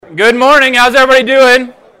Good morning. How's everybody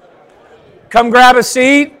doing? Come grab a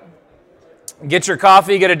seat, get your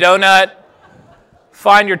coffee, get a donut,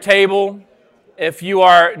 find your table. If you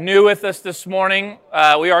are new with us this morning,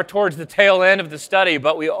 we are towards the tail end of the study,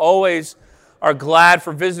 but we always are glad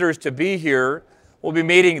for visitors to be here. We'll be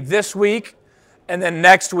meeting this week and then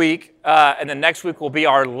next week, will be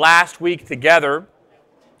our last week together.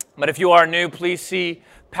 But if you are new, please see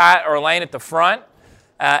Pat or Elaine at the front,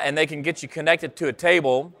 and they can get you connected to a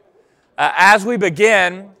table. As we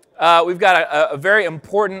begin, we've got a very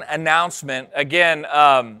important announcement. Again,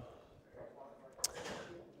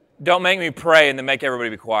 don't make me pray and then make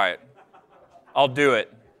everybody be quiet. I'll do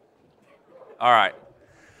it. All right.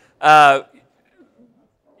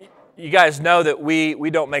 You guys know that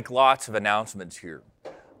we don't make lots of announcements here.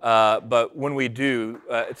 But when we do,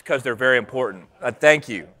 it's because they're very important. Thank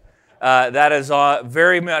you. That is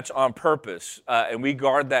very much on purpose, and we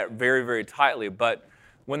guard that very, very tightly. But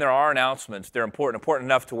when there are announcements, they're important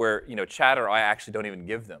enough to where, Chad or I actually don't even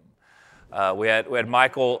give them. We had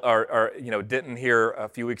Michael or Denton here a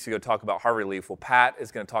few weeks ago talk about Harvey Leaf. Well, Pat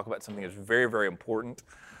is going to talk about something that's very, very important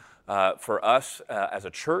for us as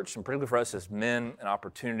a church, and particularly for us as men, an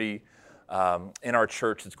opportunity in our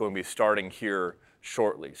church that's going to be starting here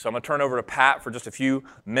shortly. So I'm going to turn over to Pat for just a few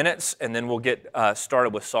minutes, and then we'll get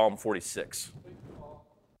started with Psalm 46.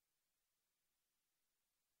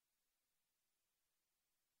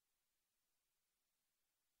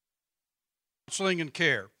 Counseling and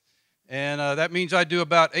care. And that means I do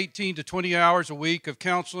about 18 to 20 hours a week of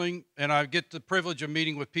counseling, and I get the privilege of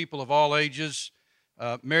meeting with people of all ages,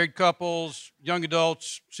 married couples, young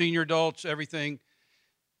adults, senior adults, everything.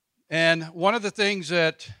 And one of the things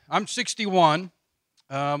that, I'm 61,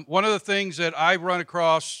 one of the things that I run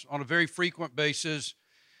across on a very frequent basis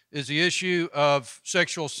is the issue of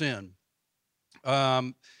sexual sin.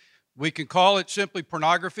 We can call it simply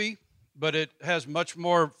pornography, but it has much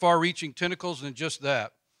more far-reaching tentacles than just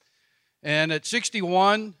that. And at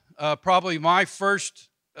 61, probably my first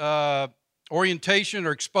orientation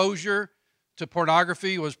or exposure to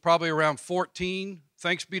pornography was probably around 14.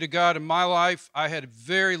 Thanks be to God, in my life, I had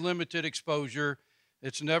very limited exposure.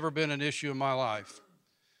 It's never been an issue in my life.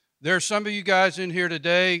 There are some of you guys in here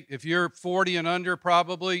today, if you're 40 and under,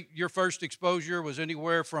 probably your first exposure was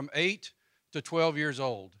anywhere from 8 to 12 years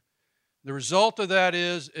old. The result of that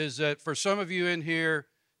is that for some of you in here,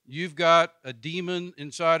 you've got a demon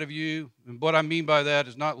inside of you. And what I mean by that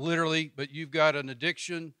is not literally, but you've got an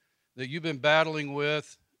addiction that you've been battling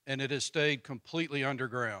with, and it has stayed completely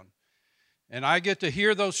underground. And I get to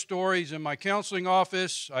hear those stories in my counseling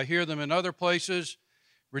office. I hear them in other places.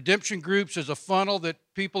 Redemption Groups is a funnel that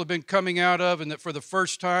people have been coming out of, and that for the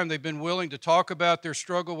first time they've been willing to talk about their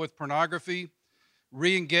struggle with pornography.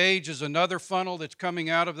 Re-engage is another funnel that's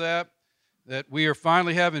coming out of that we are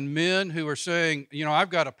finally having men who are saying, I've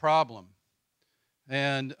got a problem,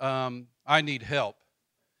 and I need help.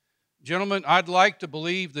 Gentlemen, I'd like to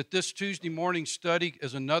believe that this Tuesday morning study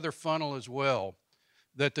is another funnel as well,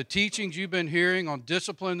 that the teachings you've been hearing on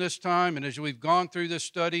discipline this time, and as we've gone through this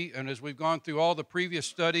study, and as we've gone through all the previous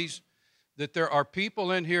studies, that there are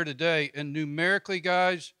people in here today, and numerically,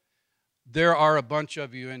 guys, there are a bunch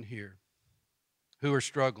of you in here who are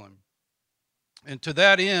struggling. And to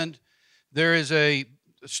that end, there is a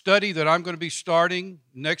study that I'm going to be starting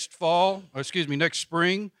next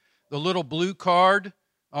spring, the little blue card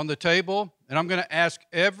on the table, and I'm going to ask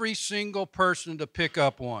every single person to pick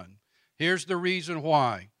up one. Here's the reason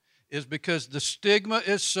why, is because the stigma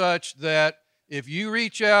is such that if you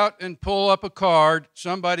reach out and pull up a card,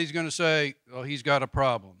 somebody's going to say, oh, he's got a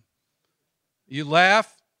problem. You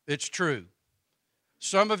laugh, it's true.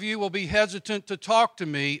 Some of you will be hesitant to talk to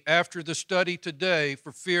me after the study today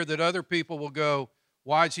for fear that other people will go,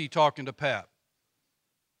 why is he talking to Pat?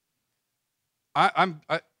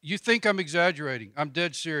 You think I'm exaggerating. I'm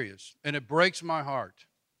dead serious, and it breaks my heart.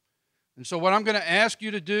 And so what I'm going to ask you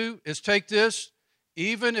to do is take this,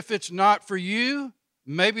 even if it's not for you,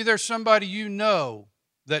 maybe there's somebody you know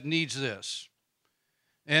that needs this.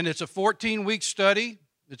 And it's a 14-week study.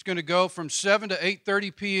 It's going to go from 7 to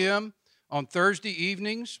 8:30 p.m. on Thursday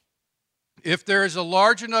evenings. If there is a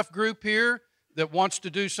large enough group here that wants to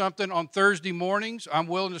do something on Thursday mornings, I'm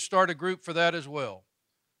willing to start a group for that as well.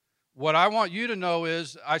 What I want you to know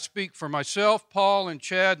is I speak for myself, Paul, and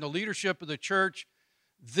Chad, and the leadership of the church.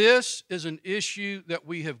 This is an issue that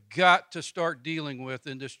we have got to start dealing with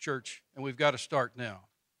in this church, and we've got to start now.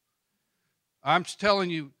 I'm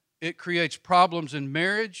telling you, it creates problems in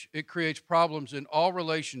marriage. It creates problems in all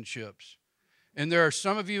relationships. And there are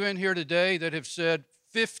some of you in here today that have said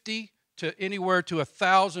 50 to anywhere to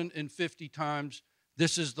 1,050 times,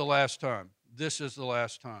 this is the last time. this is the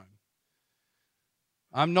last time.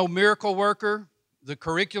 I'm no miracle worker. The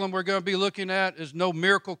curriculum we're going to be looking at is no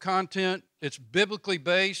miracle content. It's biblically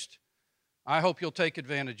based. I hope you'll take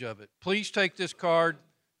advantage of it. Please take this card.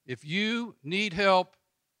 If you need help,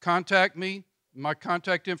 contact me. My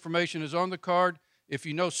contact information is on the card. If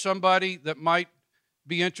you know somebody that might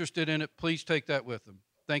be interested in it, please take that with them.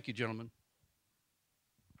 Thank you, gentlemen.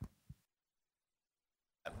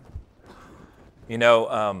 You know,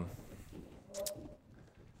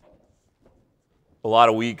 a lot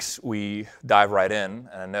of weeks we dive right in,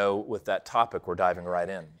 and I know with that topic we're diving right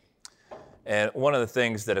in. And one of the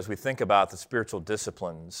things that as we think about the spiritual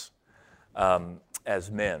disciplines as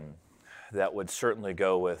men, that would certainly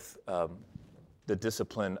go with the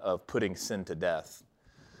discipline of putting sin to death,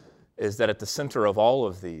 is that at the center of all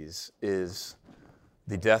of these is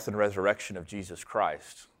the death and resurrection of Jesus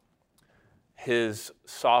Christ. His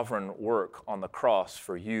sovereign work on the cross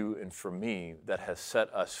for you and for me that has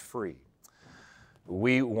set us free.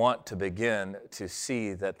 We want to begin to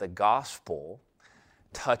see that the gospel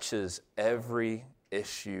touches every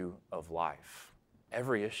issue of life.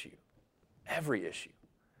 Every issue. Every issue.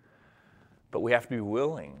 But we have to be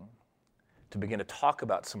willing to begin to talk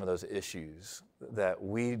about some of those issues that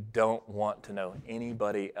we don't want to know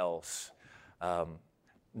anybody else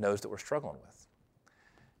knows that we're struggling with.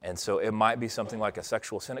 And so it might be something like a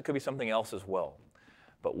sexual sin. It could be something else as well.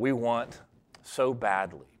 But we want so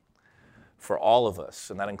badly for all of us,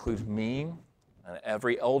 and that includes me and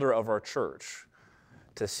every elder of our church,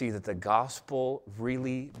 to see that the gospel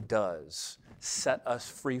really does set us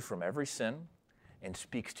free from every sin and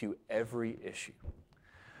speaks to every issue.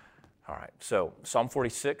 All right, so Psalm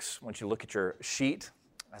 46, once you look at your sheet,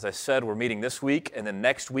 as I said, we're meeting this week, and then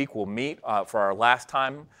next week we'll meet for our last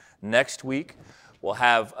time next week. We'll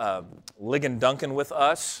have Ligon Duncan with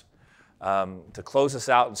us to close us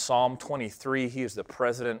out in Psalm 23. He is the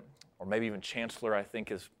president, or maybe even chancellor, I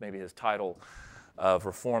think is maybe his title, of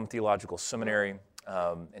Reformed Theological Seminary.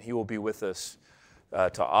 And he will be with us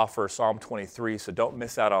to offer Psalm 23, so don't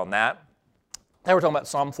miss out on that. Now we're talking about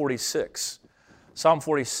Psalm 46. Psalm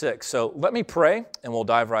 46. So let me pray, and we'll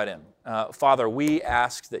dive right in. Father, we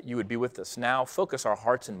ask that you would be with us now. Focus our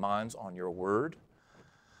hearts and minds on your word,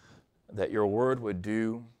 that your word would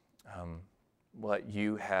do what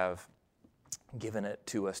you have given it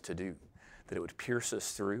to us to do, that it would pierce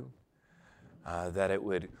us through, that it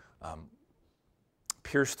would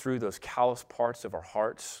pierce through those callous parts of our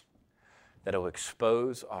hearts, that it will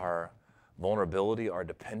expose our vulnerability, our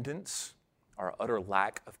dependence, our utter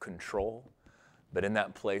lack of control, but in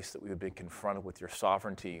that place that we would be confronted with your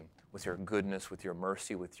sovereignty, with your goodness, with your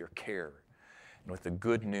mercy, with your care, and with the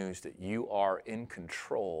good news that you are in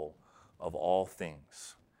control of all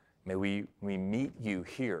things. May we meet you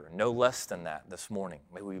here, no less than that this morning.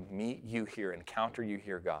 May we meet you here, encounter you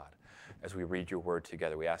here, God, as we read your word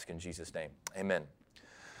together. We ask in Jesus' name, amen.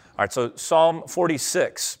 All right, so Psalm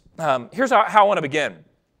 46. Here's how I want to begin.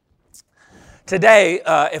 Today,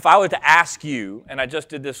 if I were to ask you, and I just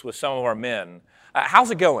did this with some of our men,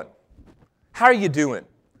 how's it going? How are you doing?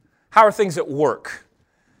 How are things at work?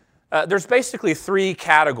 There's basically three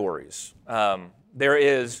categories. There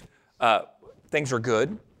is things are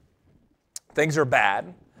good, things are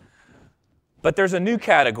bad, but there's a new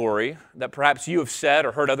category that perhaps you have said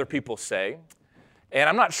or heard other people say, and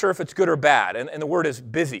I'm not sure if it's good or bad, and the word is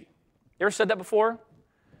busy. You ever said that before?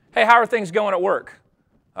 Hey, how are things going at work?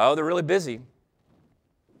 Oh, they're really busy.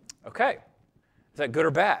 Okay. Is that good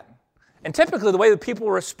or bad? And typically the way that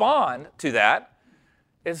people respond to that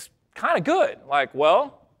is kind of good. Like,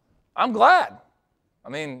 well, I'm glad. I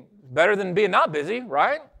mean, better than being not busy,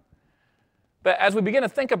 right? But as we begin to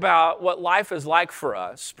think about what life is like for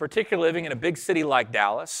us, particularly living in a big city like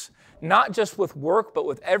Dallas, not just with work, but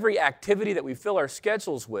with every activity that we fill our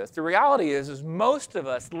schedules with, the reality is most of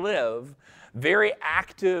us live very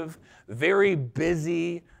active, very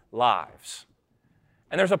busy lives.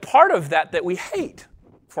 And there's a part of that we hate,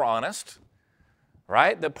 if we're honest,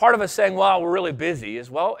 right? The part of us saying, well, we're really busy is,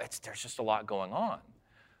 well, there's just a lot going on.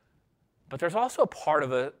 But there's also a part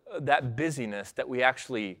of that busyness that we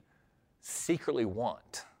actually secretly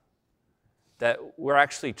want, that we're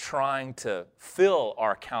actually trying to fill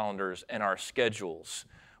our calendars and our schedules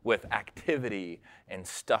with activity and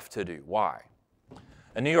stuff to do. Why?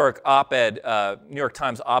 A New York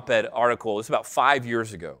Times op-ed article, this is about 5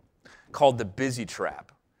 years ago, called The Busy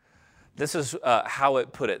Trap. This is how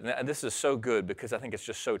it put it, and this is so good because I think it's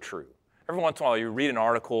just so true. Every once in a while you read an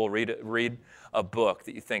article, read a book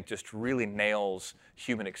that you think just really nails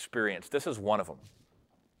human experience. This is one of them.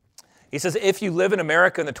 He says, if you live in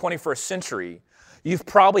America in the 21st century, You've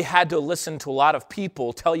probably had to listen to a lot of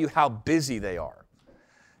people tell you how busy they are.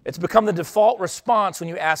 It's become the default response when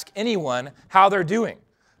you ask anyone how they're doing.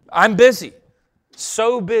 I'm busy.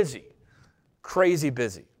 So busy. Crazy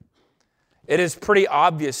busy. It is pretty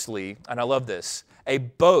obviously, and I love this, a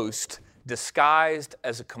boast disguised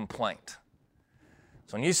as a complaint.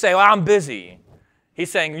 So when you say, well, I'm busy,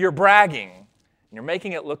 he's saying you're bragging, and you're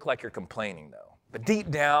making it look like you're complaining, though. But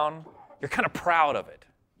deep down, you're kind of proud of it.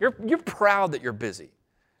 You're proud that you're busy.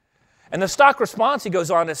 And the stock response, he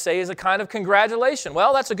goes on to say, is a kind of congratulation.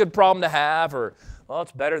 Well, that's a good problem to have, or, well,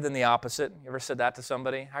 it's better than the opposite. You ever said that to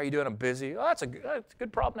somebody? How are you doing? I'm busy. Oh, that's a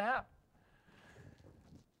good problem to have.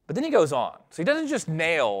 But then he goes on. So he doesn't just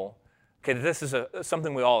nail, okay, this is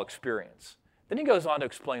something we all experience. Then he goes on to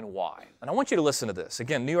explain why. And I want you to listen to this.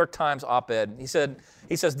 Again, New York Times op-ed. He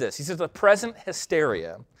says this. He says, the present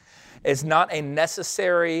hysteria is not a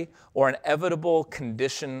necessary or an inevitable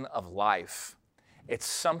condition of life. It's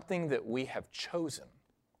something that we have chosen.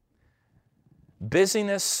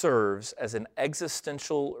 Busyness serves as an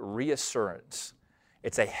existential reassurance.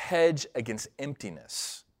 It's a hedge against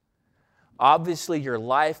emptiness. Obviously, your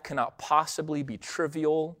life cannot possibly be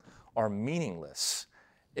trivial or meaningless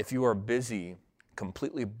if you are busy,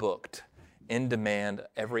 completely booked, in demand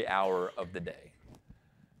every hour of the day.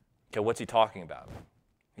 Okay, what's he talking about?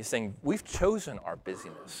 He's saying we've chosen our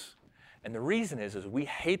busyness. And the reason is we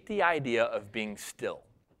hate the idea of being still,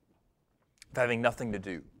 of having nothing to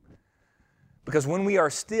do. Because when we are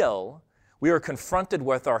still, we are confronted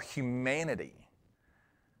with our humanity,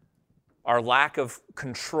 our lack of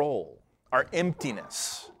control, our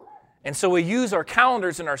emptiness. And so we use our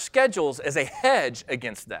calendars and our schedules as a hedge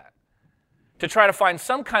against that, to try to find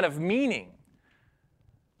some kind of meaning,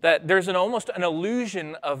 that there's almost an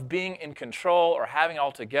illusion of being in control or having it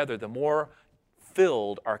all together the more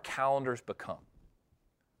filled our calendars become.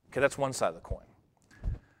 Okay, that's one side of the coin.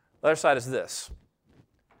 The other side is this.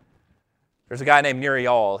 There's a guy named Nir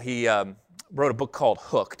Eyal. He wrote a book called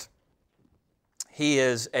Hooked. He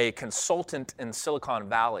is a consultant in Silicon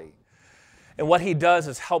Valley. And what he does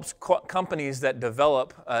is helps companies that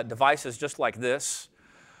develop devices just like this,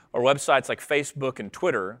 or websites like Facebook and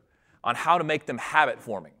Twitter, on how to make them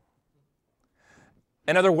habit-forming.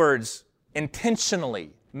 In other words,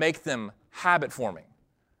 intentionally make them habit-forming.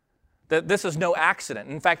 That this is no accident.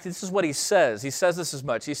 In fact, this is what he says. He says this as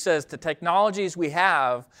much. He says, the technologies we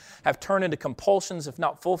have turned into compulsions, if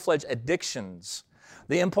not full-fledged addictions.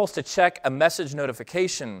 The impulse to check a message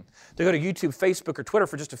notification, to go to YouTube, Facebook, or Twitter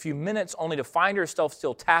for just a few minutes, only to find yourself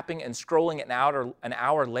still tapping and scrolling an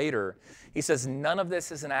hour later. He says, none of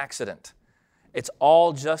this is an accident. It's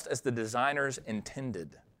all just as the designers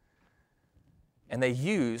intended. And they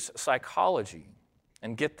use psychology.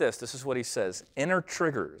 And get this, this is what he says. Inner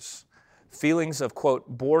triggers, feelings of, quote,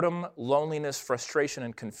 boredom, loneliness, frustration,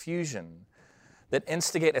 and confusion that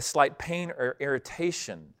instigate a slight pain or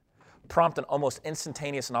irritation, prompt an almost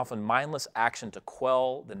instantaneous and often mindless action to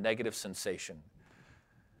quell the negative sensation.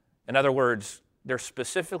 In other words, they're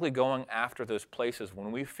specifically going after those places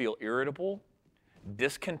when we feel irritable,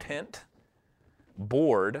 discontent,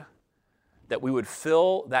 bored, that we would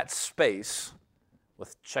fill that space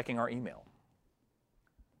with checking our email,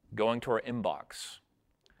 going to our inbox,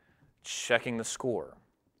 checking the score.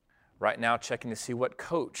 Right now, checking to see what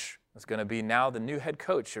coach is going to be now the new head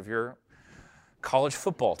coach of your college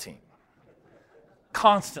football team.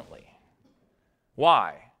 Constantly.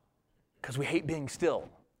 Why? Because we hate being still.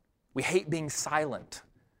 We hate being silent.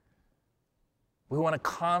 We want to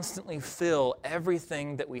constantly fill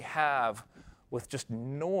everything that we have with just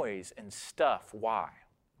noise and stuff. Why?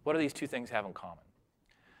 What do these two things have in common?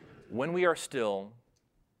 When we are still,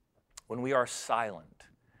 when we are silent,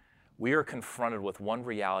 we are confronted with one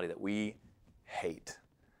reality that we hate,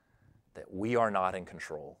 that we are not in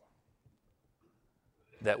control,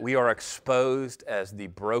 that we are exposed as the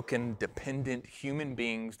broken, dependent human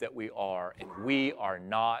beings that we are, and we are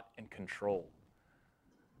not in control.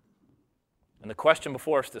 And the question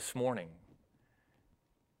before us this morning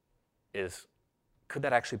is, could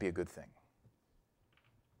that actually be a good thing?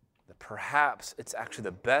 That perhaps it's actually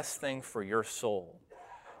the best thing for your soul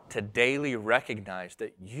to daily recognize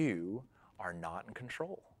that you are not in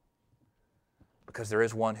control. Because there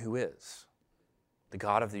is one who is. The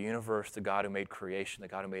God of the universe, the God who made creation, the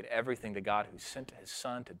God who made everything, the God who sent his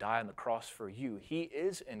Son to die on the cross for you. He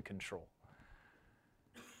is in control.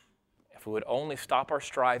 If we would only stop our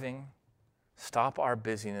striving, stop our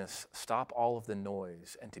busyness, stop all of the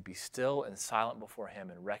noise, and to be still and silent before him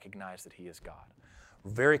and recognize that he is God.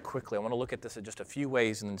 Very quickly, I want to look at this in just a few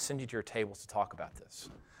ways and then send you to your tables to talk about this.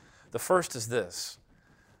 The first is this.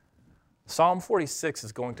 Psalm 46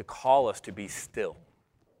 is going to call us to be still.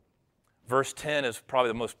 Verse 10 is probably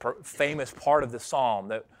the most famous part of the psalm,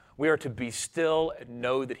 that we are to be still and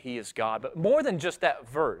know that He is God. But more than just that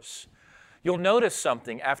verse, you'll notice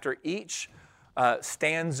something after each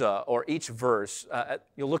stanza or each verse.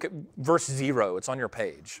 You'll look at verse 0. It's on your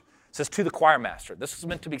page. It says, to the choir master. This is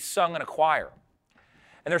meant to be sung in a choir.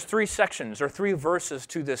 And there's 3 sections or 3 verses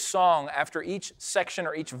to this song. After each section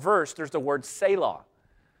or each verse, there's the word Selah.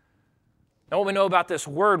 Now, what we know about this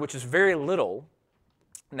word, which is very little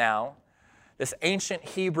now, this ancient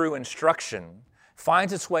Hebrew instruction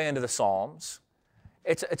finds its way into the Psalms.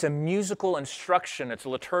 It's a musical instruction. It's a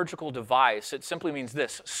liturgical device. It simply means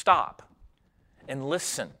this: stop and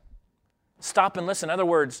listen. Stop and listen. In other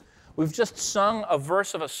words, we've just sung a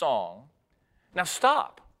verse of a song. Now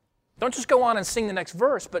stop. Don't just go on and sing the next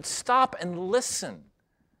verse, but stop and listen.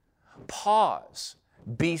 Pause.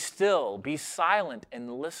 Be still. Be silent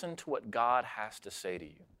and listen to what God has to say to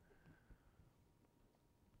you.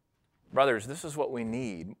 Brothers, this is what we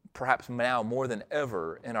need, perhaps now more than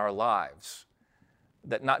ever in our lives.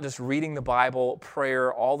 That not just reading the Bible,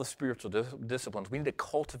 prayer, all the spiritual disciplines, we need to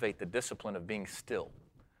cultivate the discipline of being still,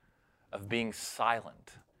 of being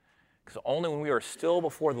silent. Because only when we are still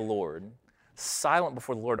before the Lord, silent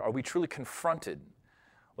before the Lord, are we truly confronted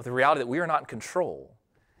with the reality that we are not in control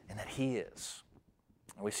and that He is.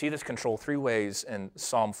 And we see this control 3 ways in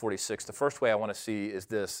Psalm 46. The first way I want to see is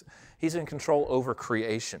this: He's in control over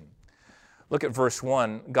creation. Look at verse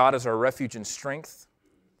 1. God is our refuge and strength,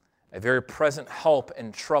 a very present help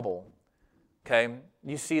in trouble. Okay?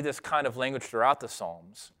 You see this kind of language throughout the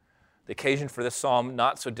Psalms. The occasion for this psalm,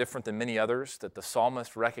 not so different than many others, that the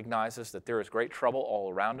psalmist recognizes that there is great trouble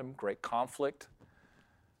all around him, great conflict.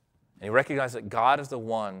 And he recognizes that God is the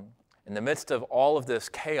one, in the midst of all of this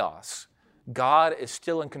chaos, God is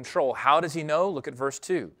still in control. How does he know? Look at verse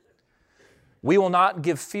 2. We will not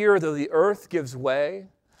give fear though the earth gives way,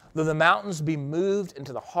 though the mountains be moved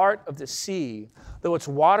into the heart of the sea, though its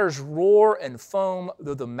waters roar and foam,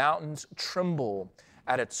 though the mountains tremble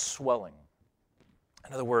at its swelling.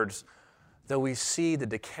 In other words, though we see the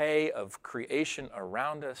decay of creation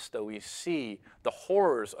around us, though we see the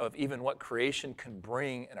horrors of even what creation can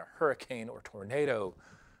bring in a hurricane or tornado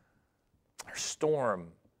or storm,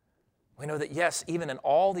 we know that, yes, even in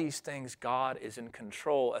all these things, God is in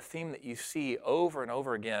control, a theme that you see over and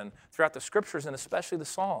over again throughout the Scriptures and especially the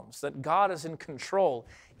Psalms, that God is in control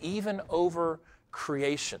even over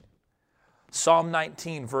creation. Psalm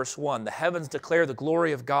 19, verse 1, the heavens declare the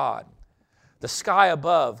glory of God. The sky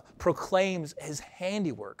above proclaims His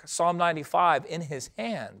handiwork. Psalm 95, in His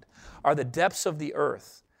hand are the depths of the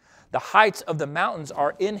earth. The heights of the mountains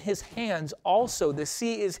are in His hands also. The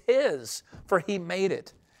sea is His, for He made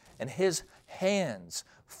it, and His hands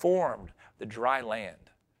formed the dry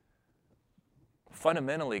land.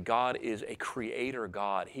 Fundamentally, God is a creator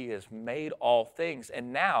God. He has made all things.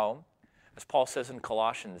 And now, as Paul says in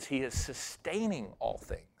Colossians, He is sustaining all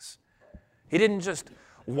things. He didn't just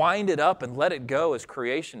wind it up and let it go as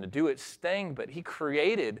creation to do its thing, but He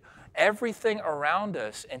created everything around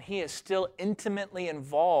us, and He is still intimately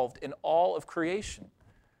involved in all of creation.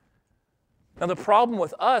 Now, the problem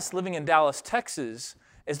with us living in Dallas, Texas,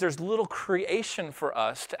 is there's little creation for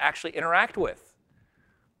us to actually interact with.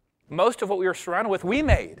 Most of what we are surrounded with, we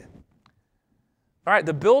made. All right,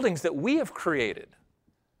 the buildings that we have created,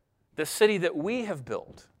 the city that we have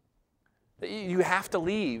built. You have to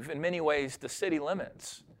leave, in many ways, the city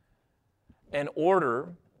limits in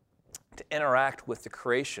order to interact with the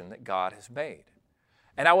creation that God has made.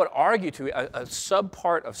 And I would argue a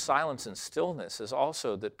subpart of silence and stillness is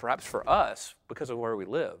also that perhaps for us, because of where we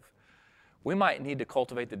live, we might need to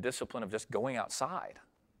cultivate the discipline of just going outside.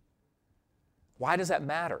 Why does that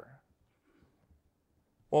matter?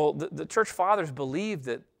 Well, the church fathers believed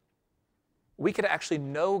that we could actually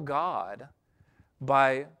know God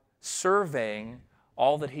by surveying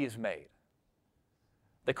all that He has made.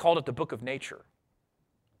 They called it the book of nature,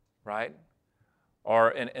 right?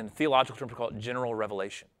 Or in theological terms, we call it general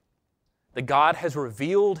revelation. That God has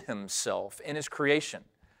revealed Himself in His creation.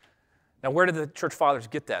 Now, where did the church fathers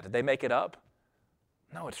get that? Did they make it up?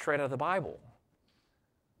 No, it's straight out of the Bible.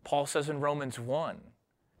 Paul says in Romans 1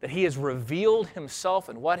 that He has revealed Himself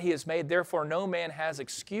in what He has made, therefore no man has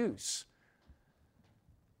excuse.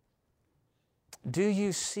 Do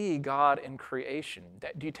you see God in creation?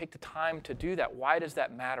 Do you take the time to do that? Why does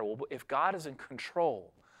that matter? Well, if God is in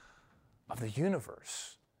control of the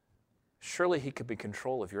universe, surely He could be in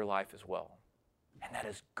control of your life as well. And that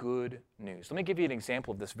is good news. Let me give you an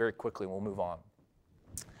example of this very quickly and we'll move on.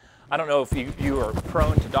 I don't know if you are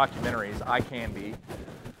prone to documentaries. I can be.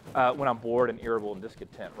 when I'm bored and irritable and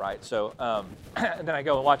discontent, right? So, and then I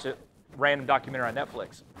go and watch a random documentary on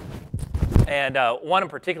Netflix. And one in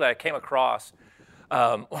particular I came across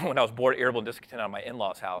when I was bored, irritable, and discontent on my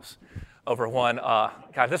in-laws' house over one.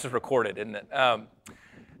 God, this is recorded, isn't it?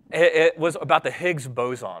 It was about the Higgs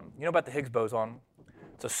boson. You know about the Higgs boson?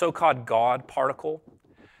 It's a so-called God particle.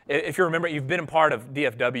 If you remember, you've been a part of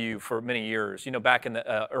DFW for many years, back in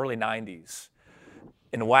the early 90s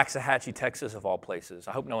in Waxahachie, Texas, of all places.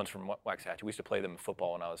 I hope no one's from Waxahachie. We used to play them in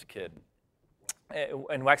football when I was a kid.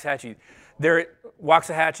 In Waxahachie,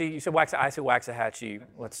 Waxahachie, you said Waxahachie, I said Waxahachie.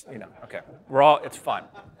 Okay. It's fun.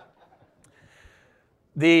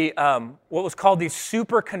 What was called the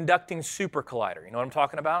superconducting supercollider. You know what I'm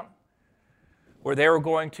talking about? Where they were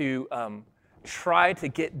going to try to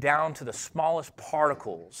get down to the smallest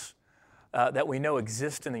particles that we know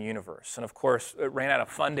exist in the universe. And of course, it ran out of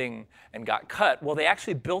funding and got cut. Well, they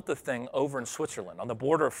actually built the thing over in Switzerland, on the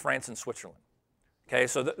border of France and Switzerland. Okay,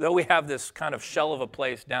 so though we have this kind of shell of a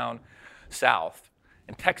place down south,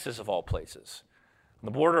 in Texas of all places, on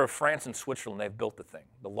the border of France and Switzerland, they've built the thing,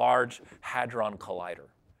 the Large Hadron Collider.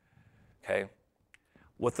 Okay,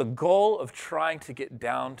 with the goal of trying to get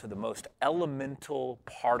down to the most elemental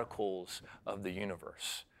particles of the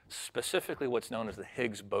universe, specifically what's known as the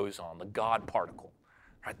Higgs boson, the God particle,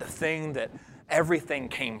 right? The thing that everything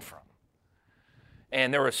came from.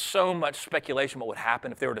 And there was so much speculation what would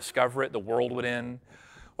happen if they were to discover it, the world would end,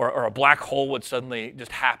 or a black hole would suddenly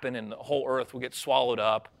just happen and the whole earth would get swallowed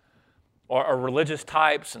up. Or religious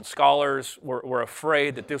types and scholars were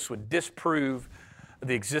afraid that this would disprove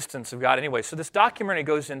the existence of God anyway. So this documentary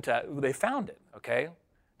goes into, they found it, okay?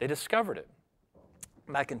 They discovered it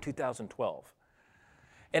back in 2012.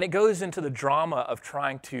 And it goes into the drama of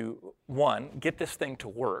trying to, one, get this thing to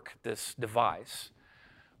work, this device,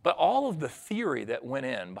 but all of the theory that went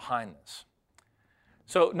in behind this.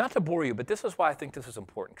 So not to bore you, but this is why I think this is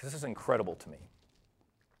important, because this is incredible to me.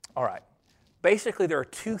 All right. Basically, there are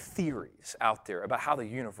two theories out there about how the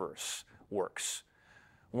universe works.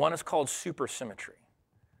 One is called supersymmetry.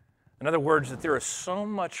 In other words, that there is so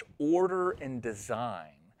much order and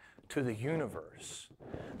design to the universe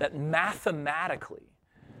that mathematically,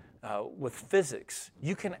 with physics,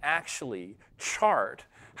 you can actually chart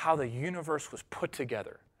how the universe was put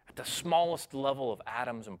together at the smallest level of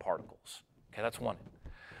atoms and particles. Okay, that's one.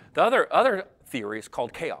 The other theory is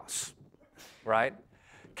called chaos, right?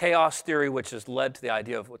 Chaos theory, which has led to the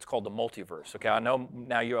idea of what's called the multiverse. Okay, I know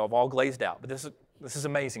now you have all glazed out, but this is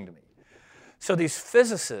amazing to me. So these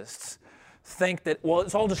physicists think that, well,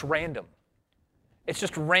 it's all just random. It's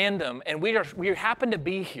just random, and we happen to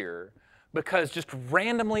be here because just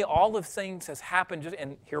randomly all of things has happened,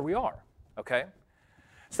 and here we are, okay?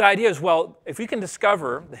 So the idea is, well, if you can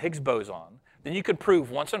discover the Higgs boson, then you could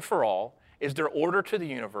prove once and for all, is there order to the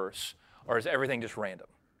universe, or is everything just random?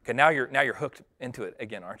 Okay, now you're hooked into it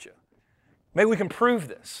again, aren't you? Maybe we can prove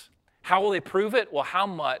this. How will they prove it? Well, how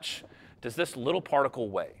much does this little particle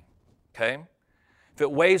weigh? Okay? If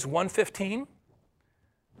it weighs 115,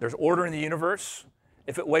 there's order in the universe.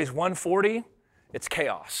 If it weighs 140, it's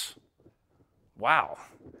chaos. Wow.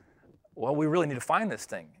 Well, we really need to find this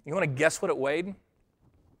thing. You want to guess what it weighed?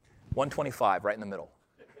 125, right in the middle.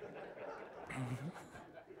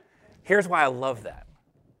 Here's why I love that.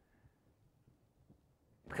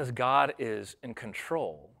 Because God is in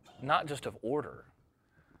control, not just of order,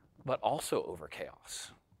 but also over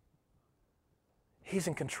chaos. He's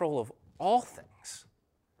in control of all things.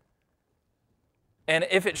 And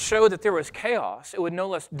if it showed that there was chaos, it would no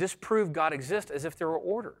less disprove God exists as if there were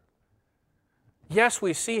order. Yes,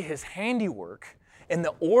 we see his handiwork in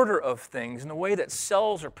the order of things, in the way that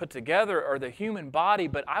cells are put together or the human body,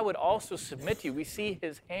 but I would also submit to you, we see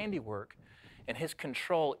his handiwork and his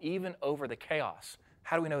control even over the chaos.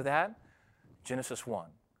 How do we know that? Genesis 1,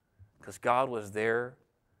 because God was there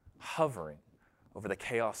hovering over the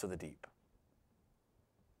chaos of the deep.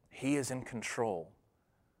 He is in control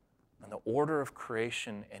in the order of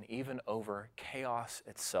creation and even over chaos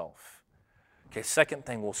itself. Okay, second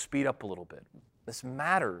thing, we'll speed up a little bit. This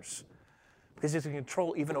matters because he's in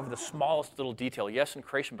control even over the smallest little detail. Yes, in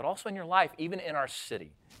creation, but also in your life, even in our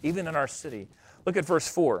city. Even in our city. Look at verse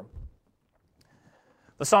 4.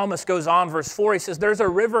 The psalmist goes on, verse 4, he says, "There's a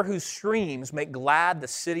river whose streams make glad the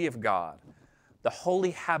city of God, the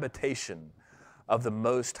holy habitation of the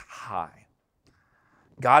Most High.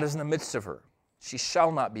 God is in the midst of her. She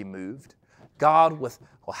shall not be moved. God will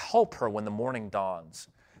help her when the morning dawns.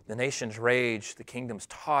 The nations rage, the kingdoms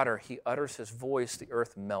totter. He utters his voice, the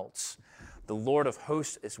earth melts. The Lord of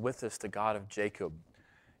hosts is with us. The God of Jacob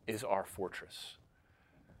is our fortress."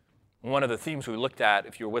 One of the themes we looked at,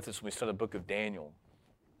 if you were with us when we studied the book of Daniel,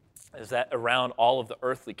 is that around all of the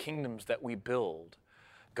earthly kingdoms that we build,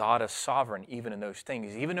 God is sovereign even in those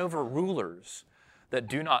things, even over rulers that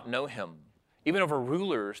do not know him, even over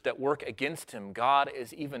rulers that work against him. God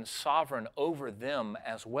is even sovereign over them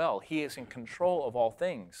as well. He is in control of all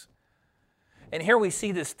things. And here we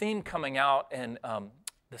see this theme coming out in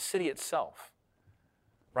the city itself,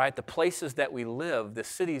 right? The places that we live, the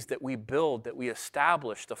cities that we build, that we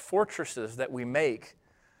establish, the fortresses that we make,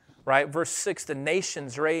 right? Verse 6, the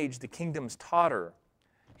nations rage, the kingdoms totter.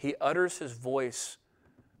 He utters his voice,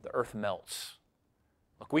 the earth melts.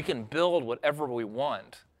 Look, we can build whatever we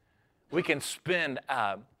want. We can spend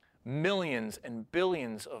millions and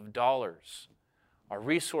billions of dollars, our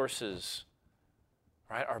resources,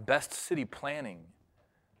 right? Our best city planning.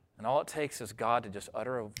 And all it takes is God to just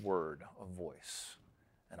utter a word, a voice,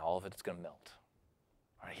 and all of it's going to melt.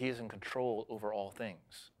 Right? He is in control over all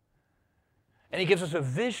things. And he gives us a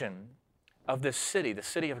vision of this city, the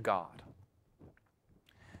city of God.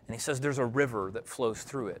 And he says there's a river that flows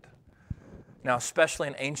through it. Now, especially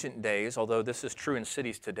in ancient days, although this is true in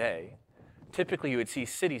cities today, typically you would see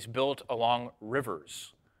cities built along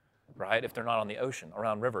rivers, right? If they're not on the ocean,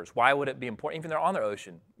 around rivers. Why would it be important? Even if they're on the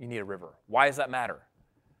ocean, you need a river. Why does that matter?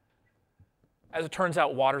 As it turns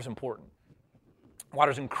out, water's important.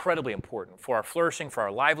 Water's incredibly important for our flourishing, for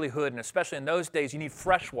our livelihood, and especially in those days, you need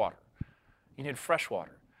fresh water. You need fresh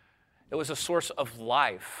water. It was a source of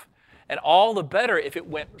life. And all the better if it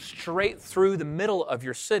went straight through the middle of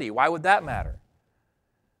your city. Why would that matter?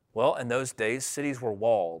 Well, in those days, cities were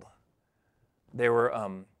walled. They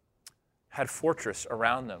were had fortress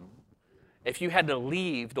around them. If you had to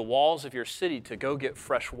leave the walls of your city to go get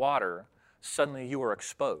fresh water, suddenly you were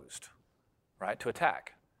exposed, right, to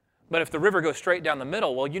attack. But if the river goes straight down the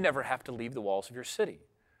middle, well, you never have to leave the walls of your city.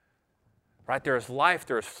 Right? There is life,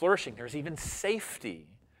 there is flourishing, there's even safety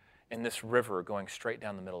in this river going straight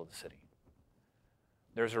down the middle of the city.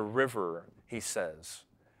 There's a river, he says,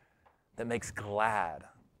 that makes glad,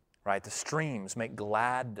 right? The streams make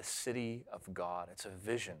glad the city of God. It's a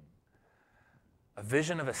vision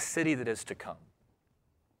of a city that is to come.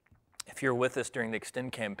 If you're with us during the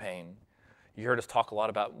Extend campaign, you heard us talk a lot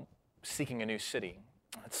about seeking a new city.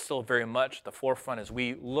 It's still very much at the forefront as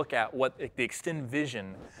we look at what the Extend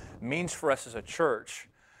vision means for us as a church,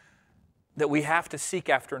 that we have to seek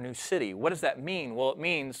after a new city. What does that mean? Well, it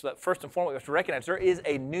means that first and foremost, we have to recognize there is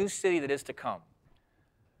a new city that is to come.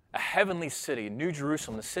 A heavenly city, New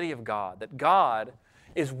Jerusalem, the city of God, that God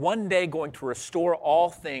is one day going to restore all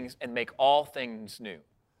things and make all things new.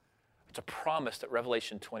 It's a promise that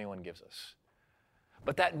Revelation 21 gives us.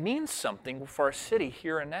 But that means something for our city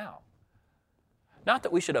here and now. Not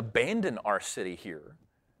that we should abandon our city here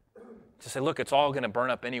to say, look, it's all going to burn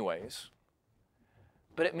up anyways.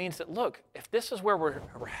 But it means that, look, if this is where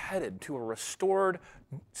we're headed, to a restored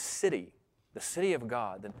city, the city of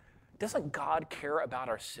God, then doesn't God care about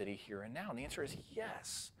our city here and now? And the answer is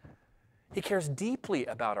yes. He cares deeply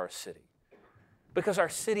about our city because our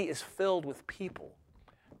city is filled with people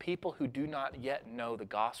who do not yet know the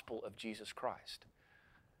gospel of Jesus Christ.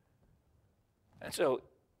 And so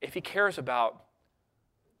if he cares about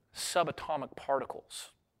subatomic particles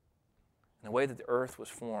and the way that the earth was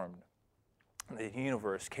formed and the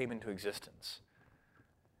universe came into existence,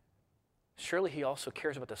 surely he also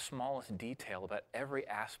cares about the smallest detail about every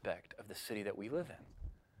aspect of the city that we live in.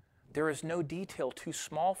 There is no detail too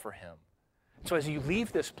small for him. So as you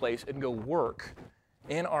leave this place and go work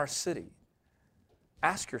in our city,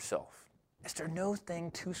 ask yourself, is there no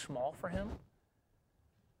thing too small for him?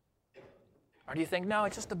 Or do you think, no,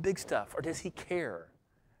 it's just the big stuff? Or does he care?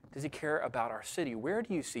 Does he care about our city? Where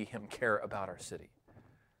do you see him care about our city?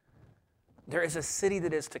 There is a city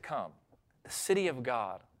that is to come, the city of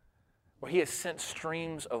God, where he has sent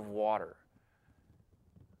streams of water.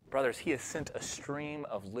 Brothers, he has sent a stream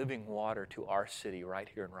of living water to our city right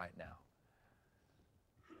here and right now.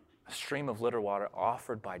 A stream of living water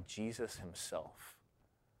offered by Jesus himself.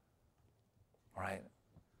 Right?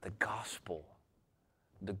 The gospel,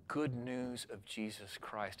 the good news of Jesus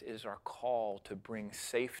Christ is our call to bring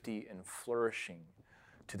safety and flourishing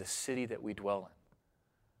to the city that we dwell in.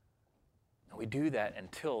 And we do that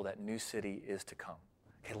until that new city is to come.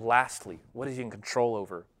 Okay, lastly, what is he in control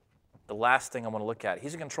over? The last thing I want to look at,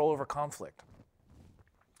 he's in control over conflict.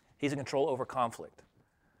 He's in control over conflict.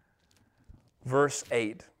 Verse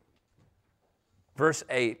 8. Verse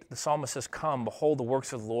 8, the psalmist says, "Come, behold the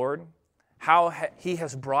works of the Lord, how he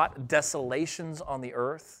has brought desolations on the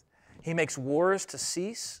earth. He makes wars to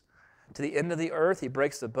cease. To the end of the earth, he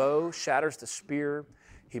breaks the bow, shatters the spear.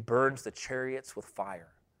 He burns the chariots with fire."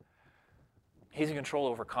 He's in control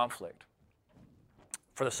over conflict.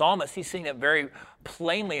 For the psalmist, he's seeing it very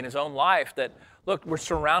plainly in his own life that, look, we're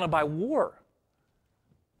surrounded by war,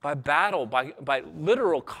 by battle, by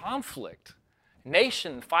literal conflict.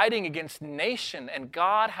 Nation fighting against nation, and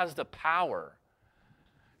God has the power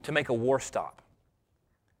to make a war stop.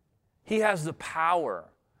 He has the power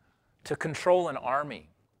to control an army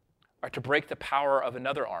or to break the power of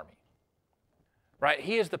another army. Right?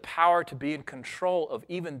 He has the power to be in control of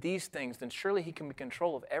even these things, then surely he can be in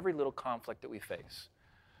control of every little conflict that we face.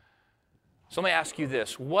 So let me ask you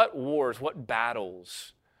this. What wars, what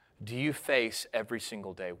battles do you face every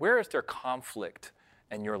single day? Where is there conflict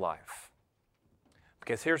in your life?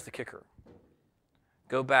 Because here's the kicker.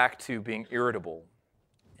 Go back to being irritable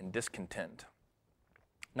and discontent.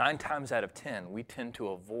 9 times out of 10, we tend to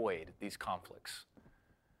avoid these conflicts.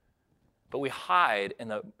 But we hide in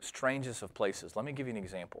the strangest of places. Let me give you an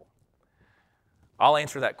example. I'll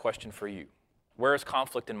answer that question for you. Where is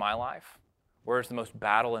conflict in my life? Where is the most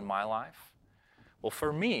battle in my life? Well,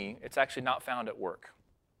 for me, it's actually not found at work.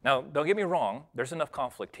 Now, don't get me wrong. There's enough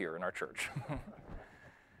conflict here in our church.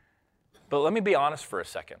 But let me be honest for a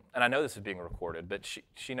second. And I know this is being recorded, but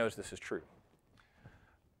she knows this is true.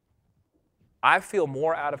 I feel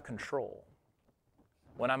more out of control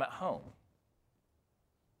when I'm at home.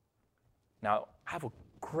 Now, I have a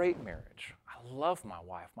great marriage. I love my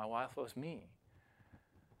wife. My wife loves me.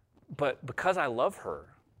 But because I love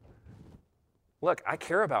her, look, I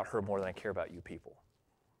care about her more than I care about you people.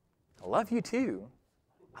 I love you too.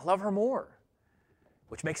 I love her more,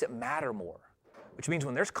 which makes it matter more, which means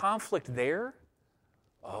when there's conflict there,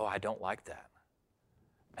 oh, I don't like that.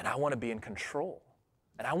 And I want to be in control,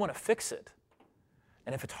 and I want to fix it.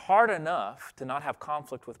 And if it's hard enough to not have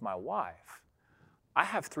conflict with my wife, I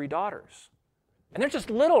have 3 daughters. And they're just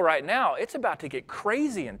little right now. It's about to get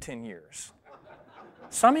crazy in 10 years.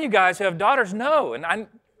 Some of you guys who have daughters know, and I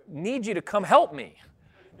need you to come help me.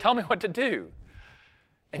 Tell me what to do.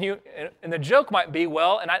 And the joke might be,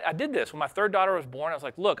 well, and I did this. When my 3rd daughter was born, I was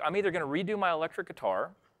like, look, I'm either going to redo my electric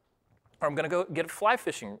guitar or I'm going to go get a fly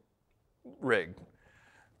fishing rig.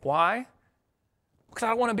 Why? Because I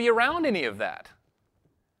don't want to be around any of that.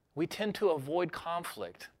 We tend to avoid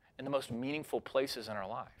conflict in the most meaningful places in our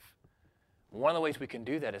life. One of the ways we can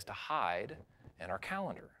do that is to hide in our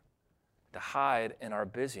calendar, to hide in our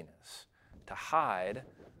busyness, to hide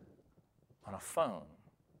on a phone,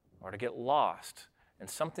 or to get lost in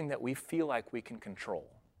something that we feel like we can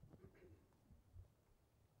control.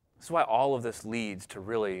 This is why all of this leads to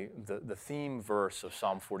really the theme verse of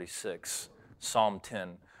Psalm 46, Psalm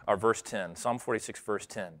 10, or verse 10, Psalm 46, verse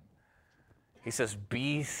 10. He says,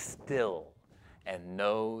 "Be still and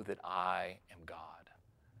know that I am God."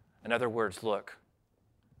 In other words, look,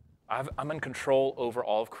 I'm in control over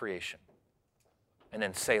all of creation. And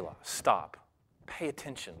then Selah, stop, pay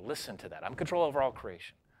attention, listen to that. I'm in control over all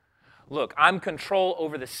creation. Look, I'm in control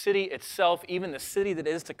over the city itself, even the city that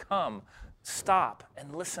is to come. Stop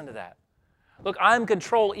and listen to that. Look, I'm in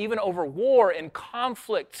control even over war and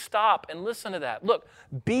conflict. Stop and listen to that. Look,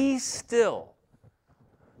 be still.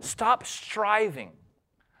 Stop striving.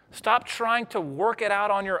 Stop trying to work it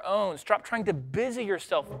out on your own. Stop trying to busy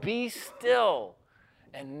yourself. Be still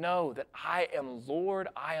and know that I am Lord,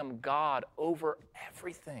 I am God over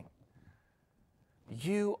everything.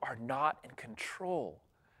 You are not in control.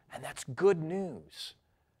 And that's good news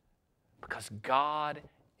because God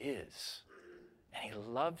is. And He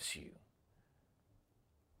loves you.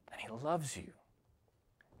 And He loves you.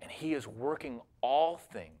 And He is working all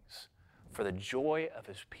things for the joy of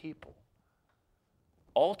His people.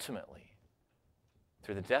 Ultimately,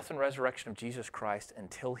 through the death and resurrection of Jesus Christ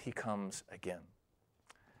until He comes again.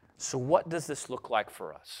 So what does this look like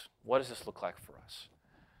for us? What does this look like for us?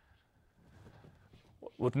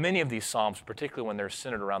 With many of these Psalms, particularly when they're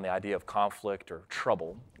centered around the idea of conflict or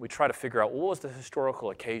trouble, we try to figure out, well, what was the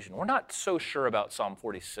historical occasion? We're not so sure about Psalm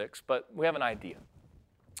 46, but we have an idea.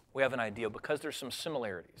 We have an idea because there's some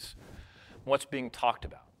similarities in what's being talked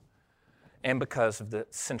about and because of the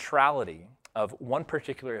centrality of one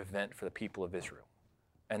particular event for the people of Israel,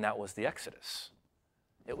 and that was the Exodus.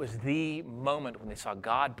 It was the moment when they saw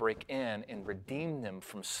God break in and redeem them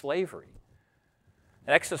from slavery.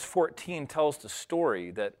 And Exodus 14 tells the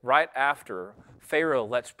story that right after Pharaoh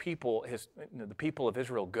lets the people of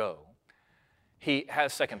Israel go, he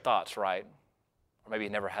has second thoughts, right? Or maybe he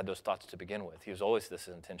never had those thoughts to begin with. He was always this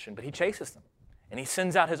intention, but he chases them. And he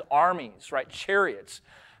sends out his armies, right, chariots,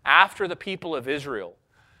 after the people of Israel.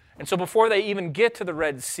 And so before they even get to the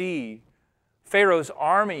Red Sea, Pharaoh's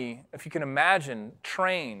army, if you can imagine,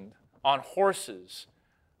 trained on horses,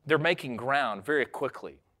 they're making ground very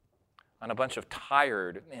quickly on a bunch of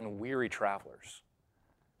tired and weary travelers.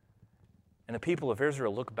 And the people of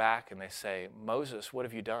Israel look back and they say, Moses, what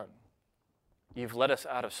have you done? You've led us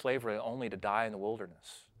out of slavery only to die in the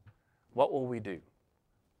wilderness. What will we do?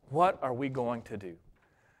 What are we going to do?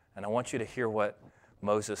 And I want you to hear what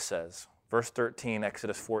Moses says. Verse 13,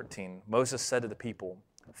 Exodus 14. Moses said to the people,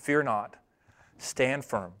 fear not, stand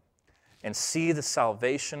firm, and see the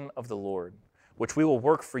salvation of the Lord, which we will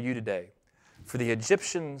work for you today. For the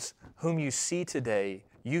Egyptians whom you see today,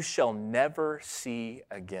 you shall never see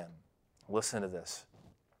again. Listen to this.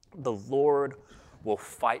 The Lord will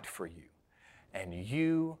fight for you, and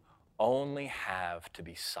you only have to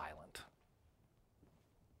be silent.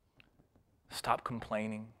 Stop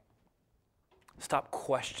complaining. Stop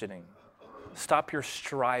questioning. Stop your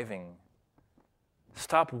striving.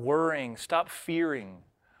 Stop worrying. Stop fearing.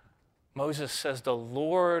 Moses says the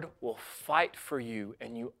Lord will fight for you,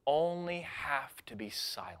 and you only have to be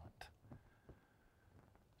silent.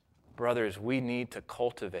 Brothers, we need to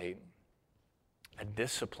cultivate a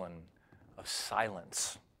discipline of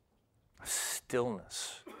silence, of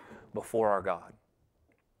stillness before our God.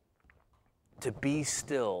 To be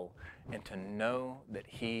still and to know that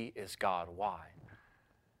He is God. Why?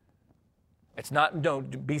 It's not, no,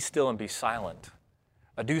 be still and be silent.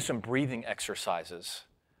 Do some breathing exercises.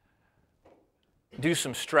 Do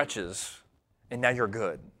some stretches, and now you're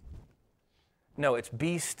good. No, it's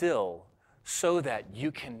be still so that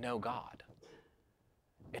you can know God.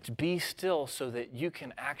 It's be still so that you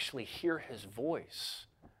can actually hear His voice.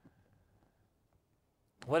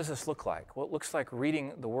 What does this look like? Well, it looks like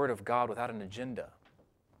reading the Word of God without an agenda.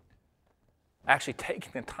 Actually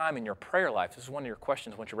taking the time in your prayer life. This is one of your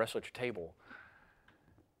questions once you wrestle at your table.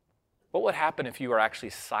 What would happen if you were actually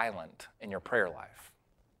silent in your prayer life?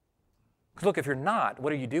 Because look, if you're not,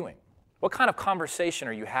 what are you doing? What kind of conversation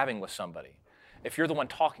are you having with somebody if you're the one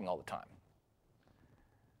talking all the time?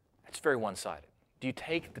 It's very one-sided. Do you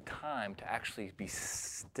take the time to actually be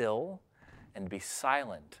still and be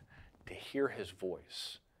silent to hear His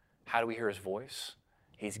voice? How do we hear His voice?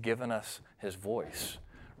 He's given us His voice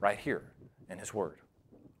right here in His Word.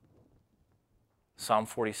 Psalm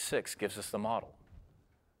 46 gives us the model.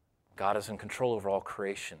 God is in control over all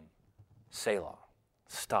creation. Selah.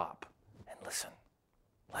 Stop and listen.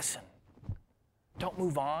 Listen. Don't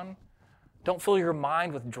move on. Don't fill your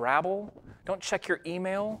mind with drabble. Don't check your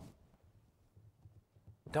email.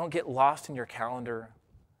 Don't get lost in your calendar.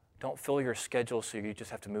 Don't fill your schedule so you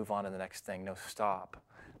just have to move on to the next thing. No, stop.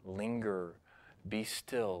 Linger. Be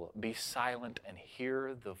still. Be silent and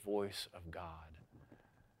hear the voice of God.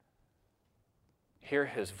 Hear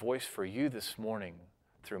His voice for you this morning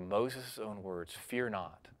through Moses' own words. Fear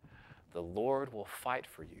not. The Lord will fight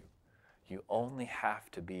for you. You only have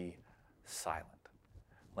to be silent.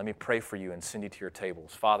 Let me pray for you and send you to your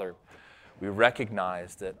tables. Father, we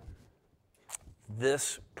recognize that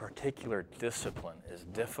this particular discipline is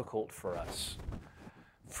difficult for us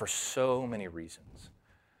for so many reasons.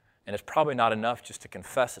 And it's probably not enough just to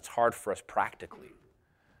confess it's hard for us practically.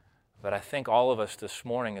 But I think all of us this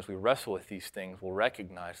morning, as we wrestle with these things, will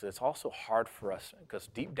recognize that it's also hard for us because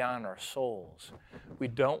deep down in our souls, we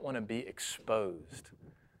don't want to be exposed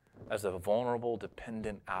as the vulnerable,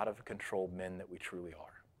 dependent, out-of-control men that we truly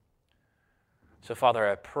are. So, Father,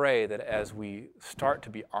 I pray that as we start to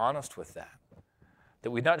be honest with that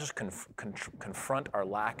we not just confront our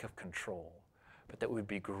lack of control, but that we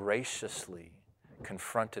be graciously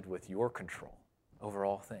confronted with your control over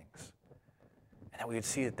all things. And that we would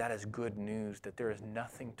see that that is good news, that there is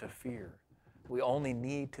nothing to fear. We only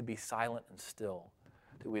need to be silent and still.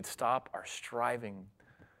 That we'd stop our striving,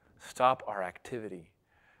 stop our activity,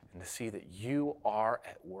 and to see that you are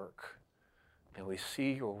at work. That we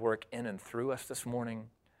see your work in and through us this morning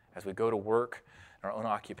as we go to work in our own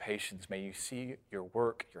occupations. May you see your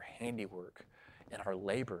work, your handiwork in our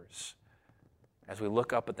labors. As we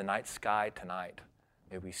look up at the night sky tonight,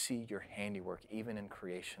 may we see your handiwork even in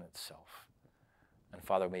creation itself. And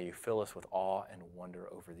Father, may you fill us with awe and wonder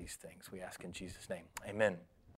over these things. We ask in Jesus' name. Amen.